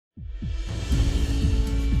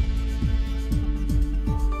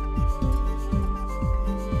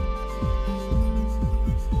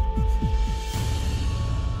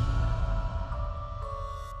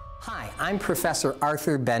I'm Professor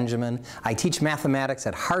Arthur Benjamin. I teach mathematics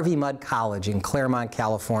at Harvey College in Claremont,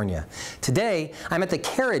 California. Today, I'm at the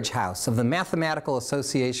Carriage House of the Mathematical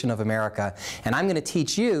Association of America, and I'm going to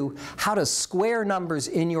teach you how to square numbers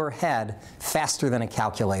in your head faster than a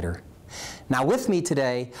calculator. Now with me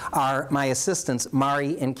today are my assistants,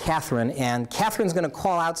 Mari and Catherine, and Catherine's going to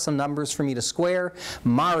call out some numbers for me to square.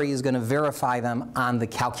 Mari is going to verify them on the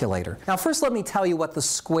calculator. Now first let me tell you what the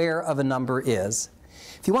square of a number is.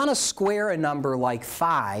 If you want to square a number like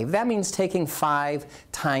 5, that means taking 5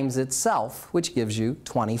 times itself, which gives you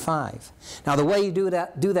 25. Now the way you do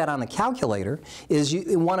that on the calculator is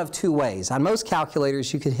in one of two ways. On most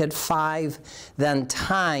calculators you could hit 5, then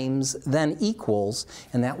times, then equals,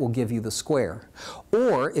 and that will give you the square.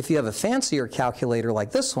 Or if you have a fancier calculator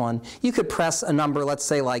like this one, you could press a number, let's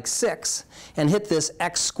say like 6, and hit this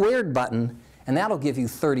x squared button, and that'll give you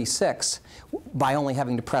 36 by only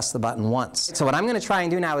having to press the button once. So what I'm going to try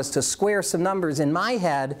and do now is to square some numbers in my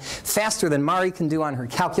head faster than Mari can do on her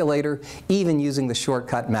calculator, even using the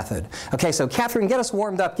shortcut method. Okay, so Catherine, get us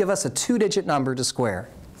warmed up. Give us a 2-digit number to square.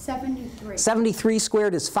 73. 73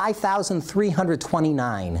 squared is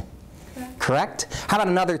 5,329. Correct? How about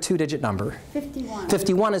another 2-digit number? 51.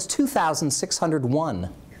 51 is 2,601.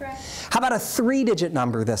 Correct. How about a 3-digit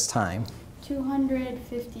number this time?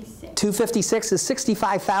 256. 256 is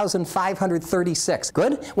 65,536.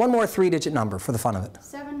 Good. One more 3-digit number for the fun of it.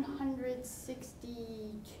 762.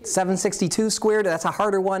 762 squared, that's a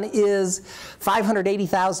harder one, is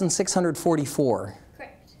 580,644.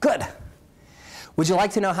 Correct. Good. Would you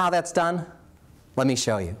like to know how that's done? Let me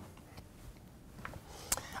show you.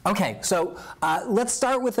 Okay, so let's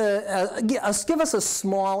start with give us a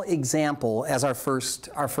small example as our first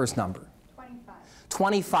number.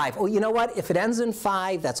 25. Oh, you know what? If it ends in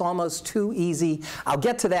 5, that's almost too easy. I'll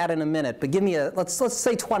get to that in a minute, but give me let's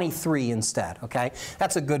say 23 instead, okay?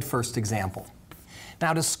 That's a good first example.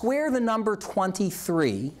 Now to square the number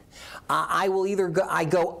 23, I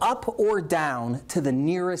go up or down to the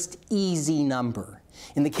nearest easy number.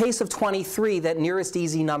 In the case of 23, that nearest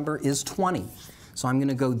easy number is 20. So I'm going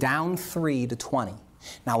to go down 3 to 20.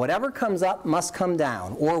 Now whatever comes up must come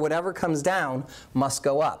down, or whatever comes down must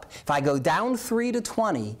go up. If I go down 3 to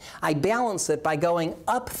 20, I balance it by going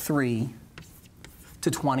up 3 to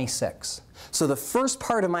 26. So the first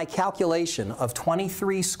part of my calculation of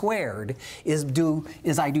 23 squared is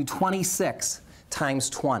I do 26 times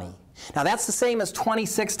 20. Now that's the same as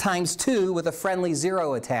 26 times 2 with a friendly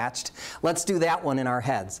 0 attached. Let's do that one in our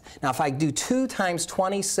heads. Now if I do 2 times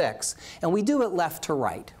 26, and we do it left to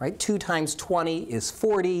right, 2 times 20 is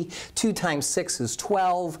 40, 2 times 6 is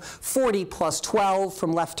 12, 40 plus 12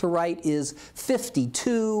 from left to right is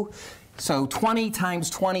 52, so 20 times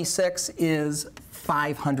 26 is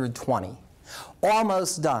 520.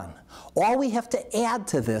 Almost done. All we have to add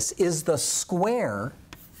to this is the square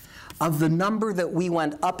of the number that we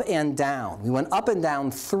went up and down. We went up and down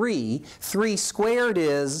 3. 3 squared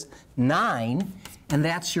is 9, and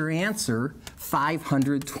that's your answer,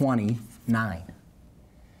 529.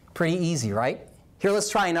 Pretty easy, right? Here, let's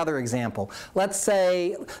try another example. Let's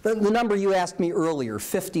say the number you asked me earlier,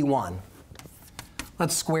 51.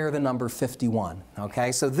 Let's square the number 51.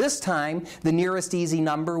 Okay, so this time the nearest easy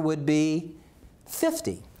number would be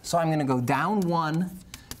 50. So I'm going to go down 1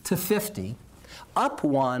 to 50. Up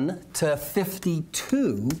 1 to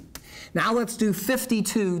 52. Now let's do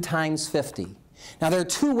 52 times 50. Now there are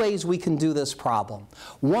two ways we can do this problem.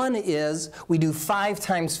 One is we do 5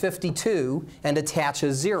 times 52 and attach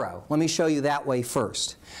a 0. Let me show you that way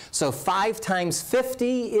first. So 5 times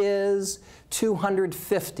 50 is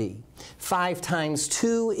 250. 5 times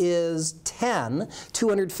 2 is 10.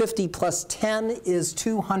 250 plus 10 is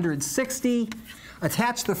 260.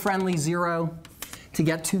 Attach the friendly 0 to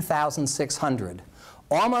get 2,600.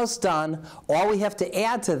 Almost done. All we have to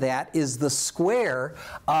add to that is the square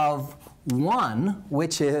of 1,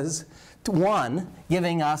 which is 1,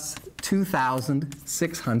 giving us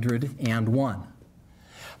 2,601.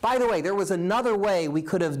 By the way, there was another way we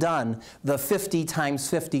could have done the 50 times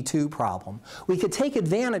 52 problem. We could take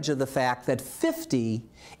advantage of the fact that 50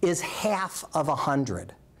 is half of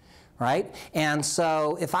 100. Right? And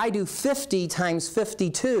so if I do 50 times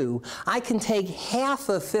 52, I can take half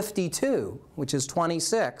of 52, which is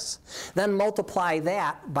 26, then multiply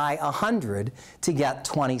that by 100 to get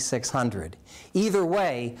 2,600. Either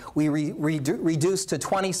way, we reduce to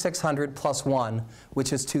 2,600 plus 1,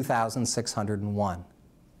 which is 2,601.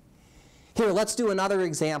 Here, let's do another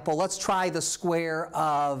example. Let's try the square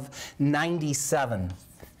of 97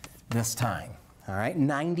 this time. All right,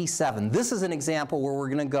 97. This is an example where we're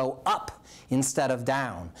going to go up instead of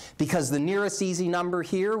down, because the nearest easy number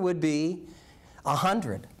here would be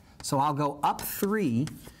 100. So I'll go up 3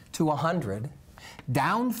 to 100,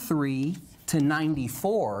 down 3 to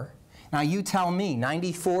 94. Now you tell me,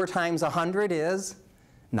 94 times 100 is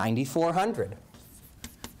 9,400.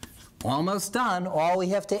 Almost done. All we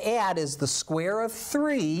have to add is the square of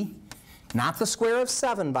 3, not the square of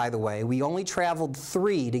 7, by the way. We only traveled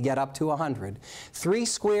 3 to get up to 100. 3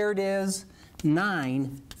 squared is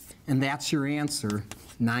 9, and that's your answer,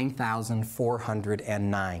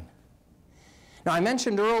 9,409. Now, I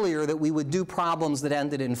mentioned earlier that we would do problems that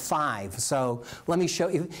ended in 5. So let me show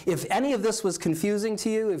you. If any of this was confusing to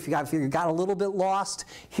you, if you got a little bit lost,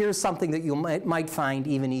 here's something that you might find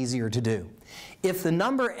even easier to do. If the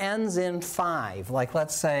number ends in 5, like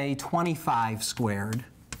let's say 25 squared,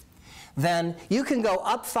 then you can go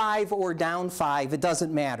up 5 or down 5. It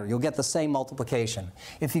doesn't matter. You'll get the same multiplication.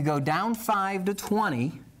 If you go down 5 to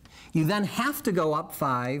 20, you then have to go up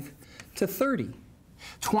 5 to 30.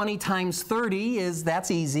 20 times 30 is, that's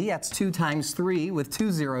easy, that's 2 times 3 with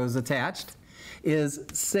 2 zeros attached, is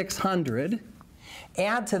 600.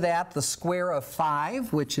 Add to that the square of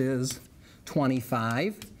 5, which is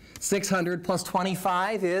 25. 600 plus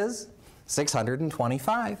 25 is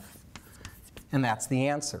 625. And that's the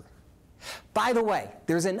answer. By the way,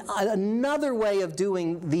 there's another way of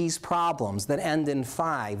doing these problems that end in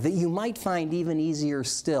 5 that you might find even easier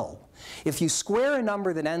still. If you square a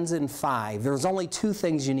number that ends in 5, there's only 2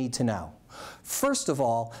 things you need to know. First of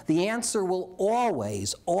all, the answer will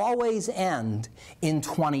always end in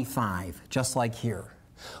 25, just like here.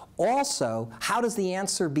 Also, how does the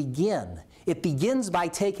answer begin? It begins by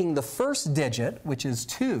taking the first digit, which is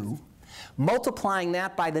 2, multiplying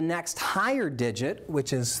that by the next higher digit,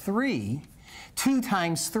 which is 3. 2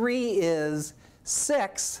 times 3 is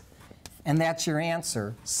 6, and that's your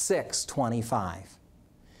answer, 625.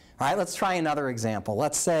 All right, let's try another example.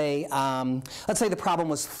 Let's say the problem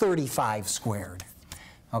was 35 squared.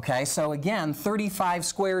 Okay, so again, 35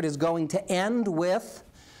 squared is going to end with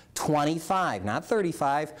 25, not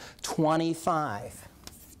 35, 25.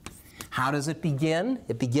 How does it begin?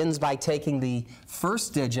 It begins by taking the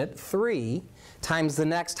first digit, 3, times the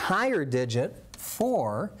next higher digit,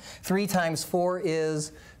 4. 3 times 4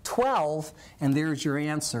 is 12, and there's your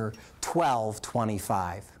answer,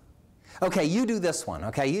 1225. Okay, you do this one.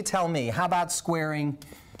 Okay, you tell me. How about squaring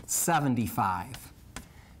 75?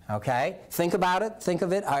 Okay, think about it. Think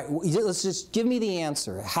of it. All right, let's just give me the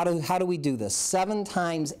answer. How do we do this? 7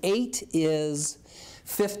 times 8 is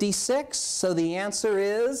 56. So the answer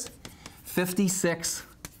is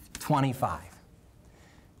 5625.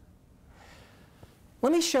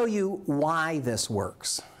 Let me show you why this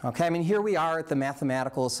works. Okay, I mean, here we are at the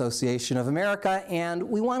Mathematical Association of America, and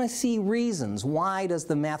we want to see reasons. Why does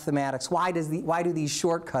the mathematics, why do these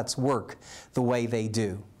shortcuts work the way they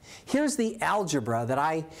do? Here's the algebra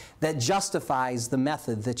that justifies the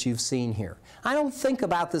method that you've seen here. I don't think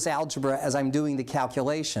about this algebra as I'm doing the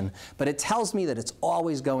calculation, but it tells me that it's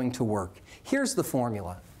always going to work. Here's the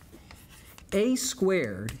formula. A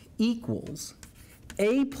squared equals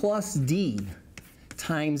A plus D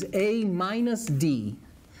times A minus D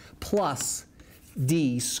plus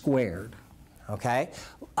D squared. Okay?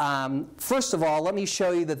 First of all, let me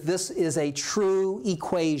show you that this is a true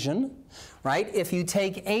equation, right? If you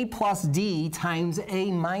take A plus D times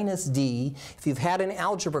A minus D, if you've had an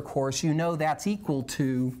algebra course, you know that's equal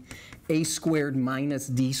to A squared minus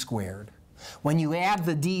D squared. When you add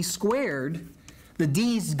the D squared, the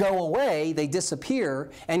D's go away, they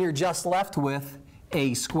disappear, and you're just left with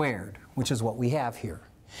A squared, which is what we have here.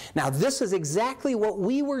 Now, this is exactly what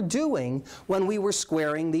we were doing when we were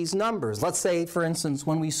squaring these numbers. Let's say, for instance,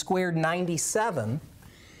 when we squared 97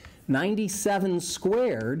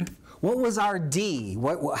 squared, what was our D?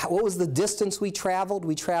 What was the distance we traveled?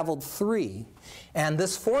 We traveled 3. And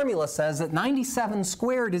this formula says that 97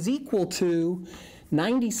 squared is equal to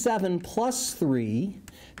 97 plus 3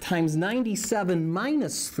 times 97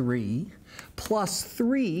 minus 3 plus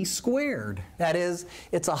 3 squared. That is,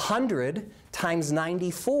 it's 100 times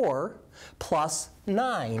 94 plus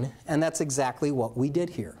 9, and that's exactly what we did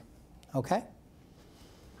here. Okay?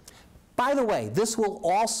 By the way, this will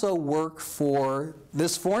also work for,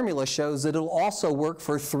 this formula shows that it'll also work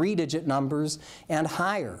for 3-digit numbers and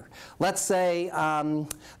higher. Let's say,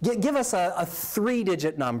 give us a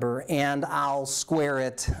 3-digit number, and I'll square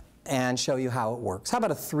it and show you how it works. How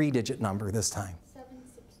about a 3-digit number this time?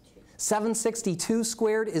 762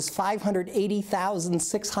 squared is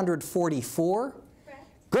 580,644.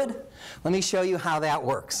 Good. Let me show you how that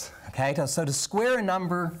works. Okay, so to square a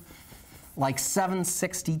number like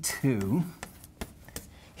 762,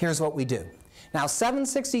 here's what we do. Now,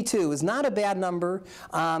 762 is not a bad number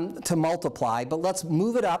to multiply, but let's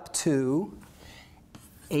move it up to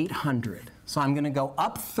 800. So I'm going to go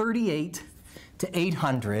up 38 to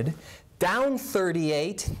 800, down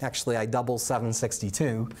 38, actually I double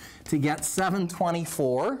 762, to get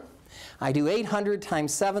 724. I do 800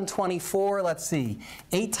 times 724, let's see,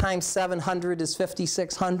 8 times 700 is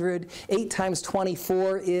 5,600, 8 times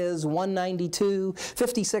 24 is 192,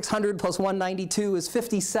 5,600 plus 192 is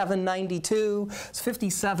 5,792, it's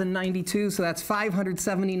 5,792, so that's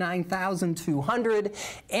 579,200.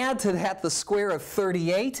 Add to that the square of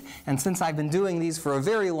 38, and since I've been doing these for a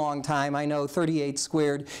very long time, I know 38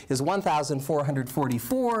 squared is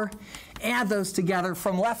 1,444. Add those together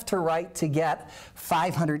from left to right to get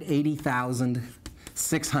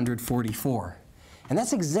 580,644. And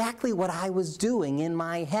that's exactly what I was doing in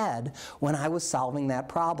my head when I was solving that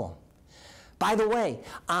problem. By the way,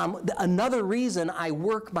 another reason I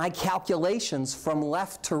work my calculations from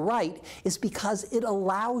left to right is because it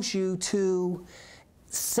allows you to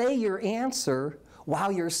say your answer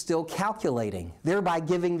while you're still calculating, thereby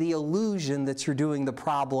giving the illusion that you're doing the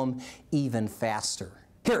problem even faster.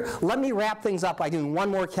 Here, let me wrap things up by doing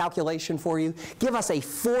one more calculation for you. Give us a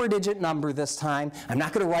 4-digit number this time. I'm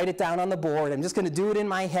not going to write it down on the board. I'm just going to do it in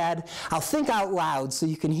my head. I'll think out loud so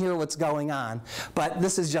you can hear what's going on. But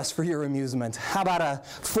this is just for your amusement. How about a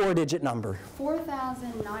 4-digit number?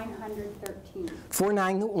 4,913.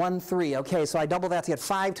 4913. Okay, so I double that to get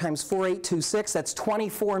 5 times 4826. That's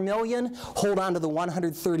 24 million. Hold on to the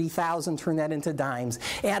 130,000. Turn that into dimes.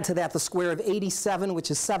 Add to that the square of 87,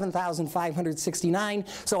 which is 7,569.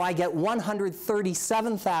 So I get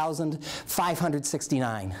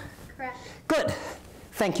 137,569. Correct. Good.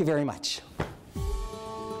 Thank you very much.